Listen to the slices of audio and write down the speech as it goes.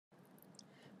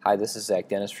Hi, this is Zach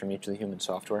Dennis from Mutually Human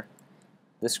Software.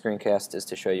 This screencast is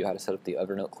to show you how to set up the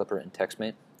Evernote Clipper in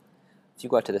TextMate. If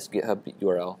you go out to this GitHub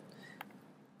URL,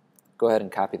 go ahead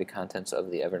and copy the contents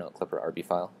of the Evernote Clipper RB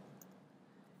file.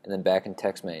 And then back in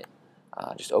TextMate,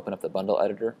 just open up the bundle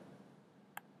editor,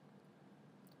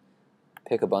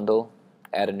 pick a bundle,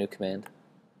 add a new command.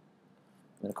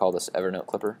 I'm going to call this Evernote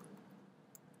Clipper.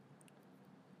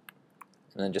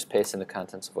 And then just paste in the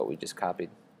contents of what we just copied.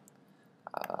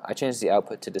 I changed the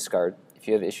output to discard. If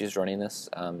you have issues running this,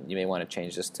 you may want to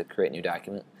change this to create new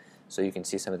document so you can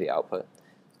see some of the output.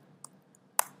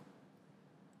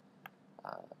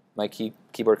 My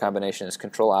keyboard combination is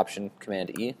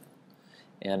Control-Option-Command-E,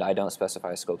 and I don't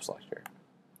specify a scope selector.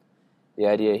 The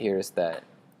idea here is that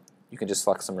you can just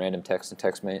select some random text in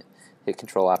TextMate, hit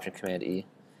Control-Option-Command-E,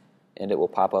 and it will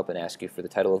pop up and ask you for the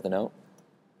title of the note,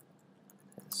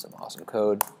 some awesome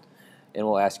code, and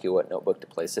we'll ask you what notebook to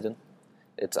place it in.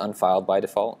 It's unfiled by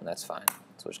default, and that's fine.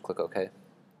 So just click OK.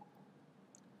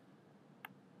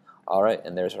 Alright,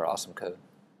 and there's our awesome code.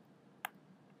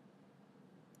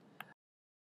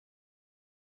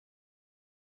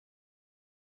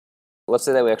 Let's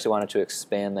say that we actually wanted to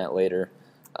expand that later.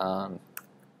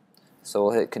 So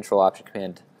we'll hit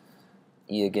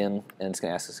Control-Option-Command-E again, and it's going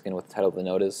to ask us again what the title of the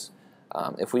note is.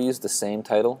 If we use the same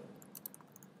title,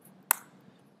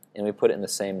 and we put it in the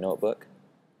same notebook,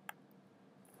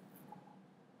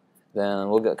 then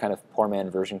we'll get kind of poor man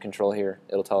version control here.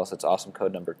 It'll tell us it's awesome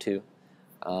code number 2.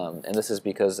 And this is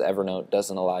because Evernote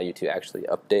doesn't allow you to actually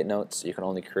update notes. You can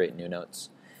only create new notes.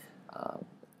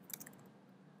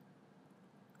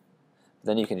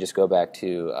 Then you can just go back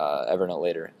to Evernote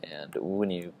later, and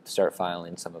when you start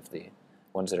filing some of the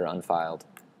ones that are unfiled,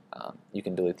 you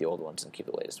can delete the old ones and keep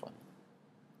the latest one.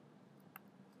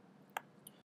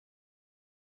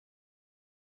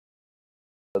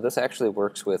 So this actually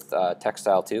works with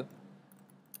Textile too.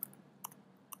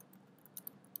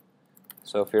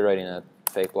 So if you're writing a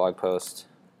fake blog post,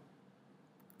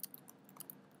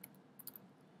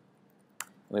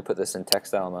 and we put this in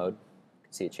Textile mode, you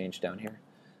can see it changed down here.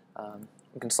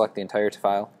 You can select the entire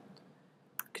file,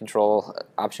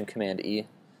 Control-Option-Command-E.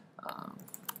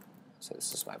 So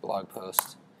this is my blog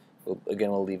post.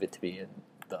 We'll leave it to be in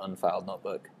the unfiled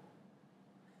notebook.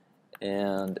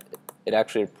 And it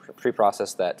actually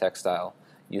pre-processed that Textile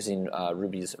using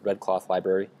Ruby's red cloth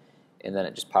library, and then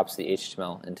it just pops the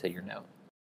HTML into your note.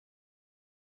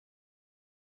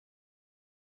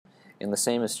 And the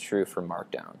same is true for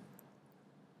Markdown.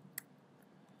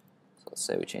 So let's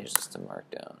say we change this to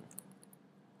Markdown.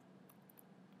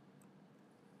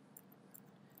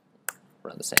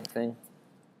 Run the same thing.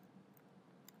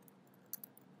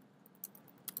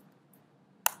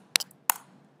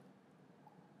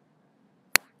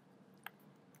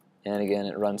 And again,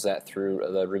 it runs that through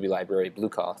the Ruby library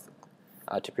bluecloth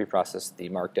to pre-process the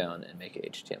Markdown and make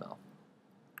it HTML.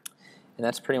 And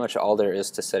that's pretty much all there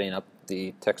is to setting up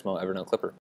the TextMate Evernote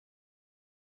Clipper.